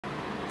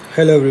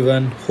Hello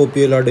everyone, hope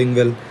you all are doing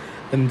well.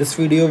 In this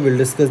video, we'll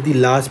discuss the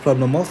last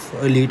problem of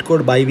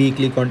Leetcode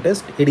BiWeekly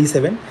contest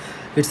 87.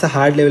 It's a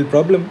hard level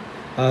problem.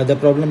 The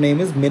problem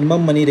name is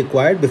minimum money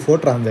required before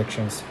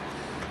transactions.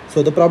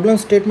 So the problem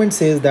statement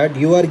says that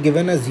you are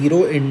given a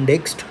zero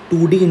indexed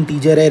 2D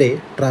integer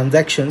array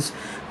transactions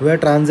where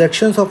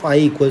transactions of I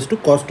equals to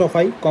cost of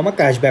I, comma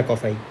cashback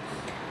of I.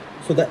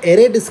 So the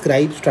array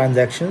describes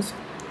transactions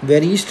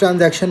where each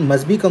transaction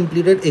must be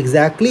completed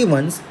exactly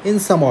once in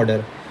some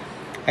order.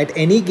 At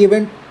any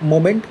given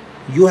moment,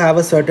 you have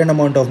a certain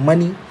amount of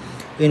money.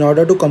 In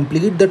order to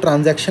complete the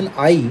transaction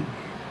I,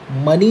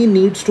 money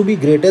needs to be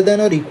greater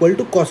than or equal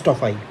to cost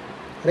of I,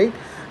 right?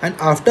 And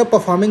after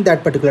performing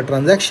that particular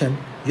transaction,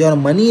 your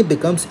money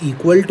becomes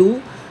equal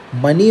to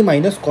money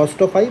minus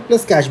cost of I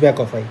plus cashback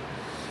of I.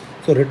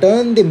 So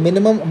return the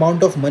minimum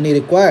amount of money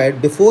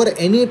required before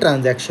any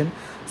transaction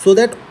so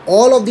that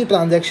all of the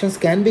transactions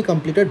can be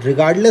completed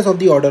regardless of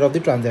the order of the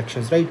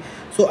transactions, right?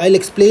 So I'll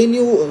explain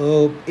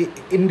you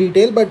in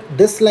detail, but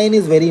this line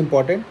is very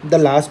important, the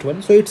last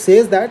one. So it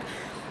says that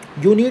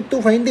you need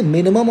to find the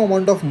minimum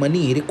amount of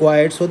money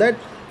required so that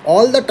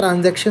all the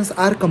transactions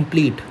are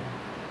complete,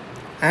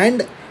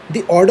 and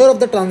the order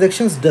of the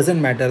transactions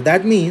doesn't matter.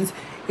 That means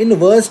in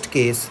worst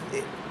case,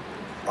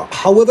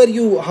 however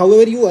you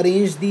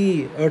arrange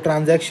the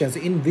transactions,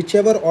 in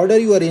whichever order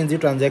you arrange the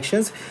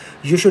transactions,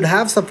 you should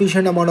have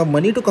sufficient amount of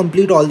money to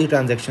complete all the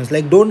transactions.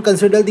 Like, don't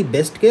consider the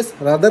best case,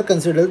 rather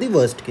consider the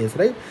worst case,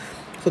 right?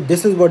 So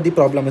this is what the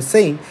problem is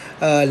saying.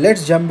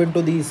 Let's jump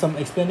into the some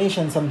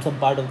explanation, some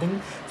part of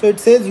thing. So it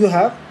says you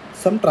have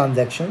some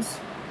transactions,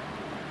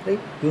 right?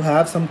 You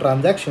have some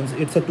transactions.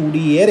 It's a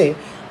 2D array.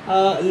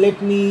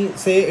 Let me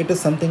say it is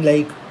something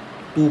like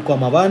 2,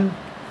 1.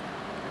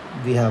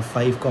 We have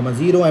 5,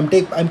 0. I'm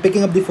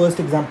picking up the first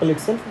example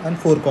itself, and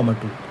 4, 2.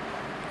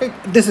 Right?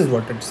 This is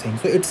what it's saying.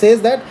 So it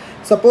says that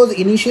suppose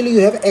initially you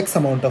have X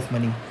amount of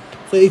money.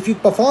 So if you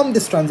perform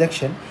this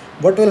transaction,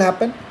 what will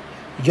happen?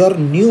 Your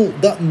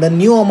the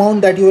new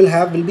amount that you will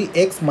have will be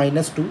X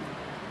minus 2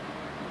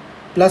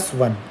 plus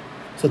 1.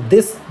 So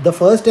the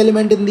first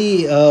element in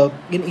the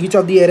in each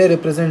of the array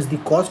represents the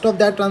cost of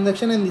that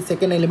transaction, and the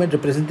second element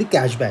represents the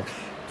cashback.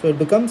 So it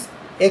becomes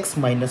X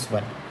minus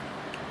 1.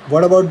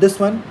 What about this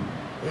one?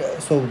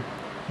 So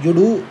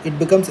it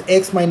becomes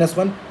X minus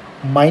 1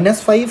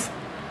 minus 5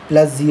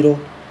 plus 0.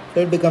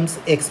 So it becomes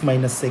X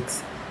minus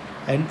 6.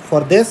 And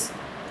for this,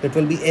 it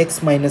will be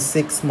X minus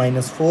 6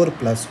 minus 4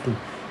 plus 2.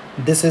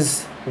 This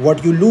is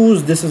what you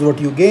lose, this is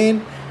what you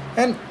gain.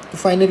 And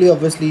finally,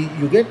 obviously,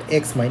 you get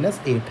X minus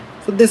 8.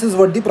 So this is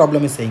what the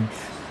problem is saying.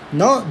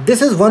 Now,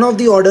 this is one of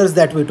the orders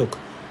that we took.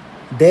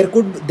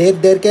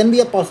 There can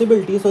be a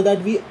possibility so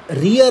that we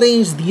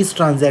rearrange these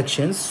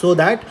transactions so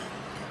that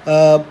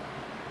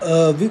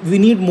we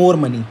need more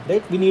money,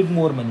 right? We need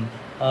more money.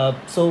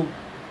 So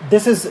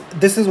this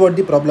is what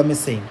the problem is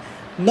saying.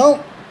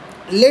 Now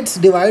let's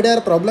divide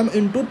our problem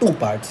into two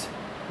parts.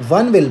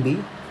 One will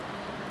be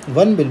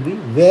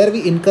where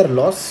we incur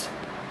loss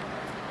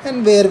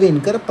and where we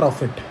incur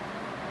profit.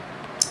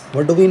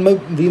 What do we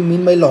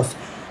mean by loss?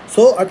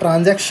 So a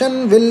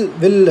transaction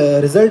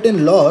will result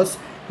in loss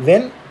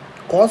when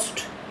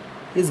cost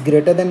is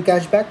greater than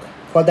cashback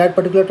for that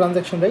particular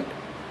transaction, right?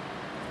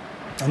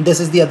 And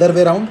this is the other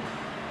way around.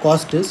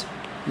 Cost is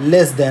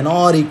less than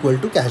or equal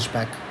to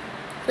cashback,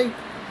 right?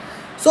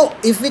 So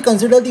if we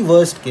consider the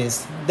worst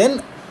case,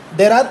 then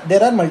there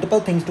are multiple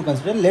things to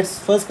consider. Let's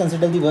first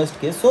consider the worst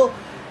case. So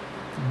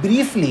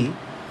briefly,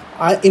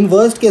 in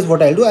worst case,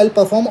 what I'll do, I'll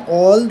perform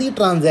all the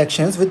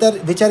transactions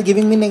which are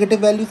giving me negative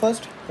value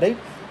first, right?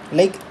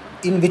 Like,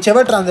 in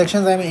whichever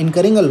transactions I'm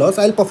incurring a loss,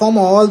 I'll perform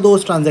all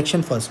those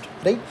transactions first,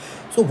 right?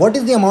 So what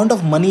is the amount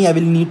of money I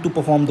will need to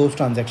perform those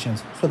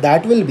transactions? So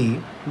that will be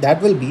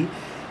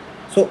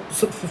so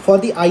for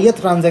the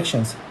ith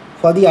transactions,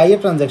 I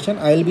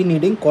will be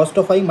needing cost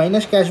of I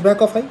minus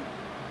cashback of I.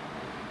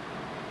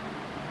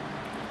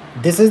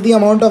 This is the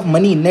amount of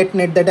money net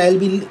that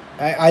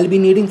I'll be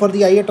needing for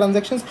the ith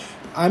transactions.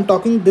 I'm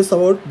talking this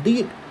about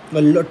the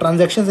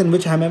transactions in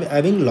which I'm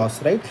having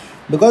loss, right?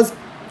 Because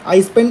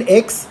I spend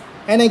X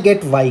and I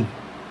get Y.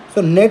 So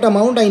net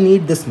amount I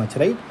need this much,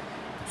 right?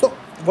 So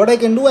what I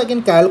can do, I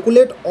can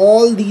calculate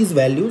all these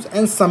values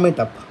and sum it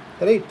up,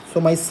 right?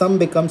 So my sum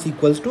becomes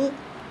equals to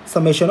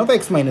summation of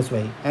X minus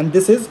Y, and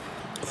this is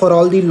for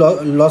all the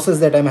losses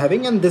that I'm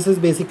having, and this is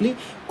basically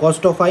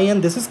cost of I,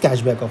 and this is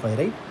cashback of I,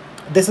 right?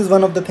 This is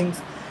one of the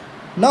things.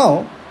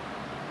 Now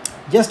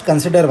just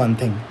consider one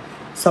thing.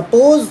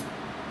 Suppose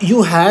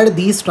you had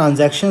these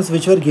transactions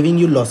which were giving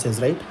you losses,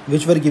 right?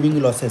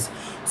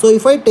 So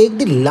if I take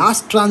the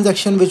last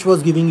transaction which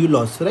was giving you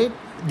loss, right?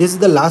 This is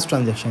the last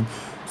transaction.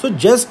 So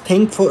just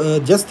think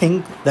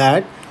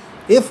that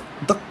if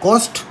the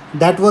cost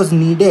that was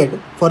needed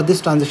for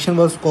this transaction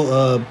was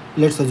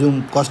let's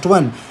assume cost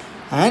 1,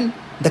 and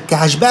the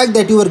cashback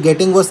that you were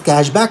getting was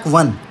cashback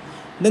 1,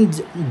 then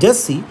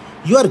just see,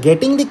 you are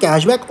getting the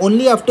cashback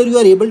only after you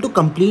are able to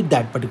complete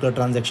that particular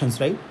transactions,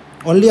 right?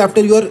 Only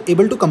after you are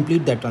able to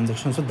complete that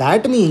transaction. So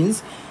that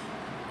means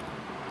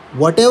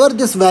whatever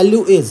this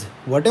value is,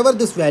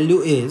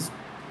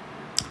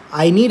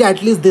 I need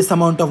at least this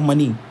amount of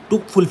money to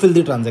fulfill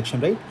the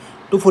transaction, right?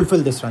 To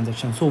fulfill this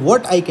transaction. So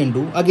what I can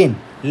do, again,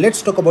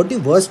 let's talk about the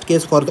worst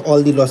case for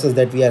all the losses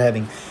that we are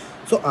having.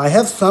 So I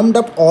have summed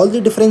up all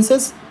the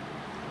differences.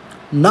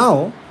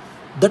 Now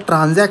the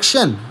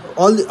transaction,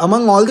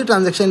 among all the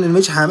transactions in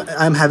which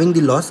I am having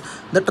the loss,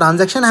 the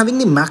transaction having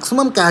the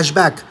maximum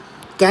cashback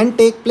can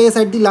take place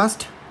at the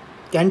last.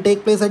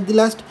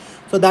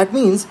 So that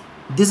means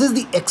this is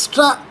the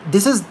extra,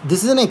 this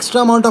is an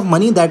extra amount of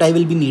money that I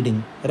will be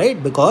needing,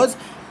 right? Because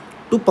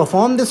to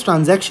perform this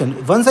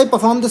transaction, once I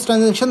perform this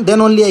transaction,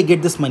 then only I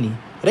get this money,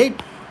 right?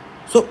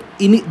 So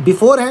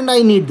beforehand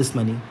I need this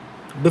money,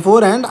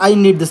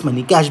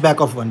 cashback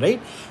of 1,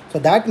 right? So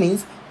that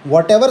means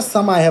whatever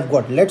sum I have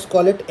got, let's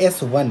call it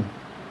S1.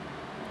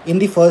 In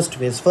the first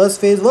phase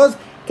was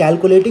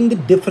calculating the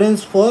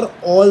difference for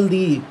all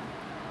the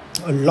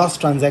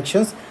lost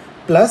transactions,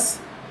 plus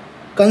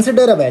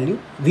consider a value.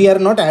 We are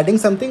not adding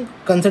something,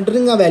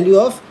 considering a value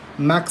of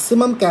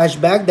maximum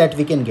cashback that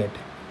we can get.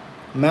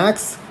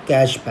 Max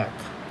cashback.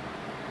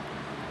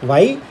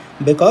 Why?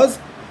 Because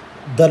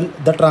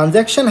the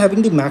transaction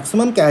having the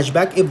maximum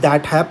cashback, if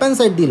that happens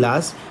at the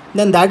last,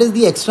 then that is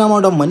the extra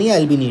amount of money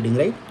I'll be needing,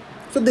 right?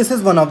 So this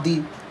is one of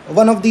the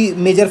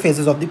major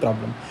phases of the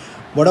problem.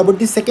 What about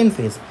the second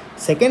phase?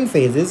 Second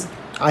phase is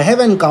I have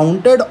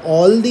encountered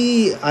all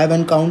the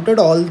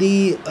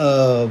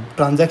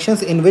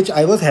transactions in which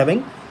I was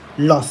having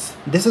loss.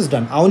 This is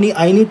done.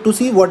 I need to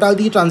see what are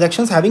the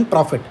transactions having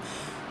profit.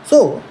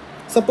 So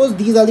suppose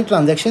these are the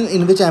transactions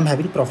in which I am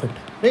having profit,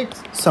 right?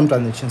 Some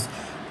transactions.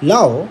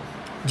 Now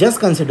just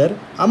consider,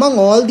 among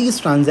all these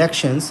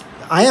transactions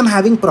I am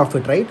having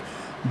profit, right?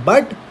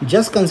 But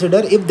just consider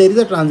if there is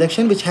a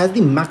transaction which has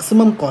the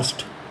maximum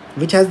cost,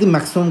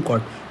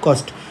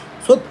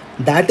 so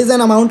that is an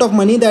amount of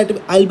money that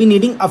I'll be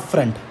needing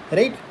upfront,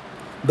 right?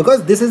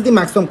 Because this is the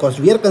maximum cost.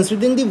 We are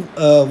considering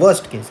the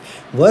worst case.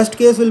 Worst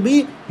case will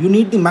be you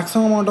need the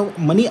maximum amount of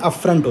money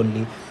upfront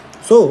only.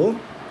 So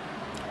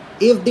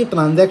if the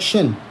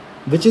transaction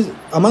which is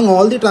among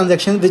all the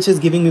transactions which is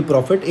giving me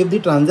profit, if the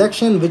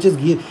transaction which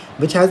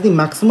has the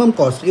maximum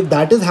cost, if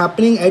that is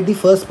happening at the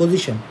first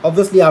position,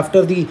 obviously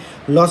after the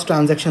lost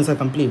transactions are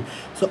complete,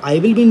 so I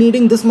will be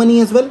needing this money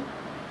as well.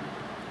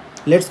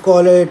 Let's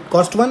call it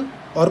cost 1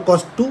 or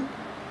cost 2,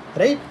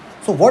 right?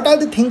 So what are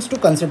the things to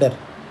consider?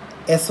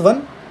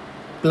 S1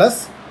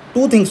 plus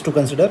 2 things to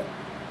consider: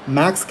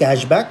 max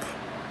cashback.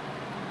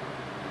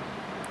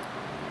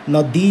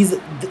 Now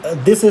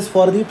this is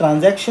for the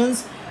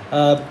transactions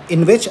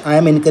in which I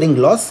am incurring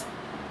loss,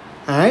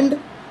 and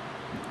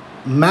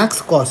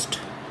max cost.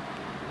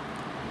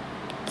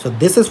 So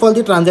this is for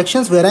the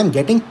transactions where I am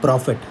getting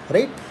profit,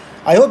 right?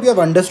 I hope you have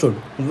understood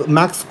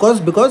max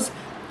cost, because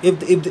if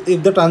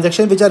the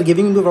transactions which are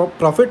giving me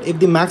profit, if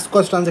the max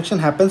cost transaction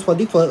happens for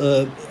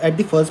the at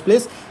the first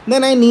place,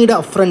 then I need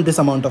upfront this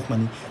amount of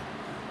money.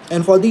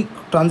 And for the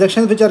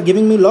transactions which are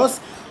giving me loss,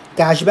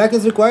 cashback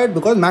is required,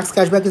 because max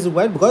cashback is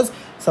required, because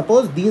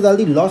suppose these are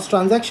the lost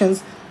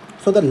transactions.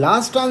 So the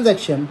last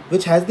transaction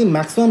which has the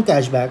maximum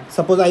cashback,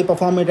 suppose I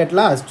perform it at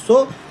last,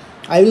 so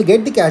I will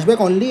get the cashback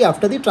only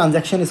after the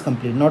transaction is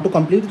complete. Now to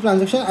complete the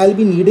transaction, I will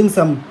be needing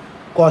some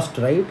cost,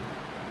 right?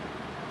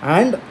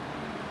 And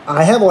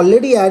I have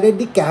already added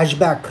the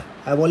cashback.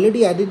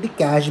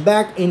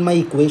 In my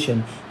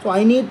equation. So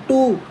I need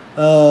to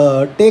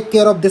take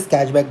care of this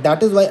cashback.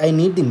 That is why I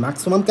need the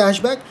maximum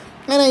cashback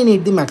and I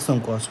need the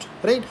maximum cost,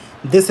 right?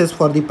 This is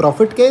for the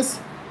profit case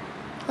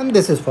and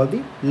this is for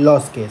the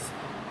loss case.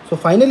 So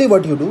finally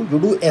what you do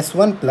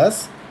S1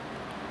 plus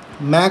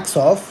max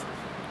of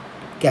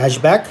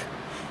cashback.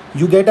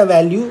 You get a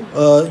value,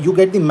 you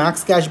get the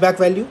max cashback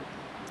value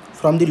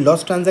from the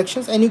lost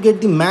transactions, and you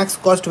get the max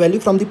cost value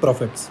from the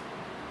profits,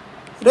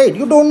 right?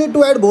 You don't need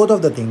to add both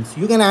of the things.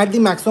 You can add the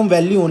maximum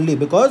value only,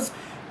 because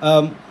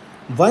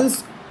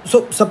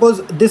so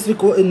suppose this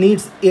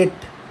needs 8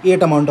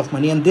 amount of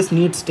money and this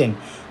needs 10.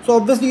 So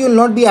obviously you will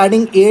not be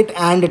adding 8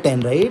 and 10,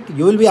 right?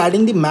 You will be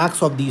adding the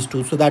max of these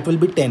two, so that will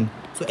be 10.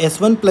 So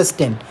S1 plus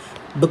 10,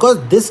 because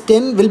this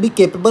 10 will be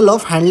capable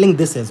of handling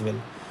this as well,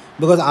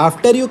 because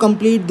after you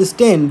complete this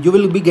 10, you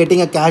will be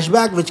getting a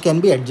cashback which can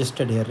be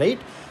adjusted here, right?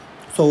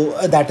 So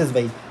that is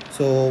why.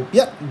 So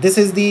yeah, this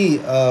is the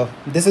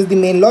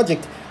main logic.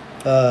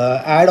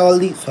 Add all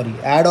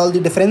the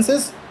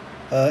differences,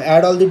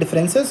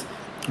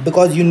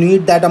 because you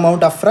need that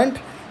amount upfront,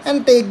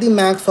 and take the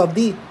max of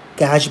the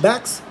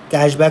cashbacks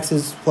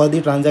is for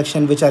the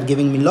transaction which are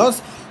giving me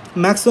loss,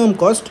 maximum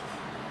cost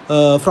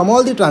from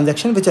all the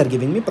transactions which are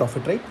giving me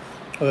profit, right?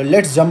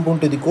 Let's jump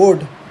into the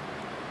code.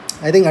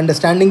 I think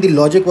understanding the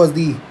logic was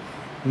the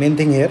main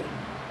thing here.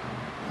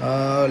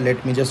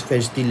 Let me just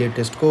fetch the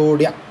latest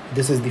code. Yeah,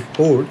 this is the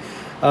code.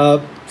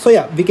 So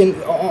yeah, we can,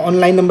 on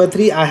line number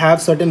 3, I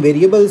have certain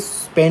variables: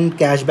 spend,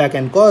 cashback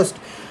and cost.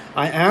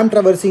 I am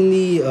traversing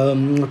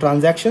the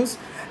transactions,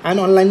 and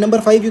on line number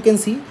 5 you can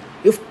see,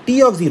 if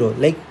T of 0,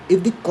 like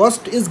if the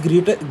cost is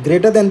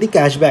greater than the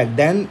cashback,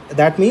 then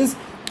that means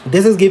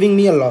this is giving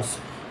me a loss.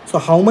 So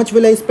how much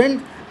will I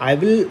spend? I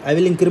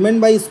will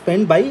increment by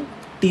spend by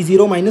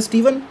T0 minus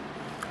T1.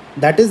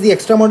 That is the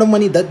extra amount of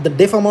money, that the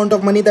diff amount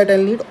of money that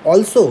I'll need.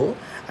 Also,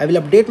 I will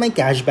update my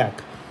cashback.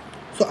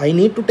 So I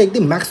need to take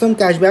the maximum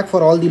cashback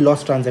for all the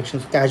lost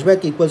transactions.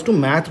 Cashback equals to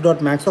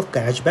math.max of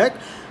cashback,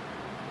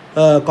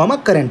 comma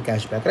current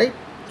cashback, right?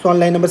 So on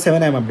line number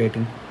 7, I'm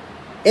updating.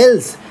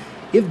 Else,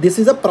 if this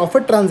is a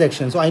profit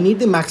transaction, so I need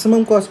the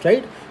maximum cost,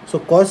 right? So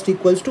cost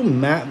equals to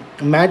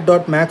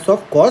math.max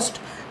of cost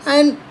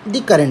and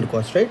the current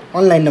cost, right?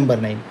 On line number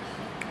 9.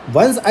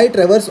 Once I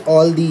traverse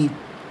all the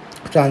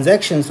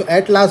transactions, so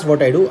at last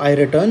what I do, I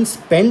return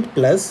spend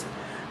plus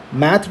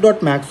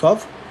math.max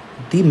of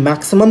the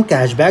maximum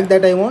cashback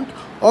that I want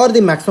or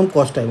the maximum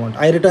cost I want.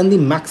 I return the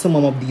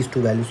maximum of these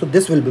two values. So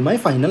this will be my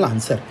final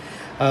answer.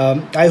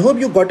 I hope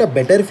you got a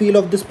better feel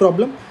of this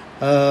problem.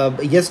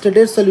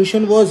 Yesterday's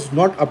solution was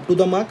not up to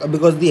the mark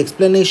because the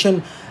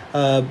explanation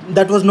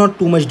that was not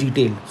too much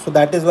detailed. So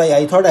that is why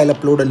I thought I'll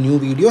upload a new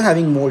video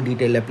having more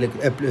detailed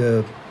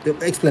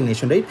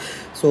explanation, right?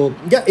 So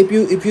yeah, if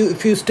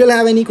you still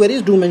have any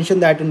queries, do mention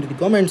that into the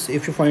comments.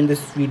 If you find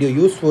this video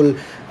useful,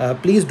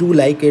 please do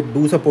like it,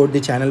 do support the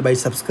channel by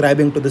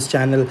subscribing to this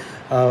channel,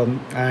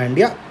 and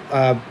yeah,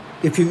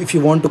 if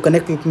you want to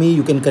connect with me,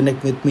 you can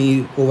connect with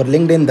me over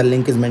LinkedIn. The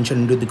link is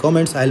mentioned into the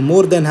comments. I'll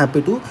more than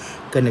happy to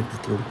connect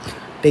with you.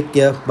 Take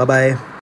care. Bye bye.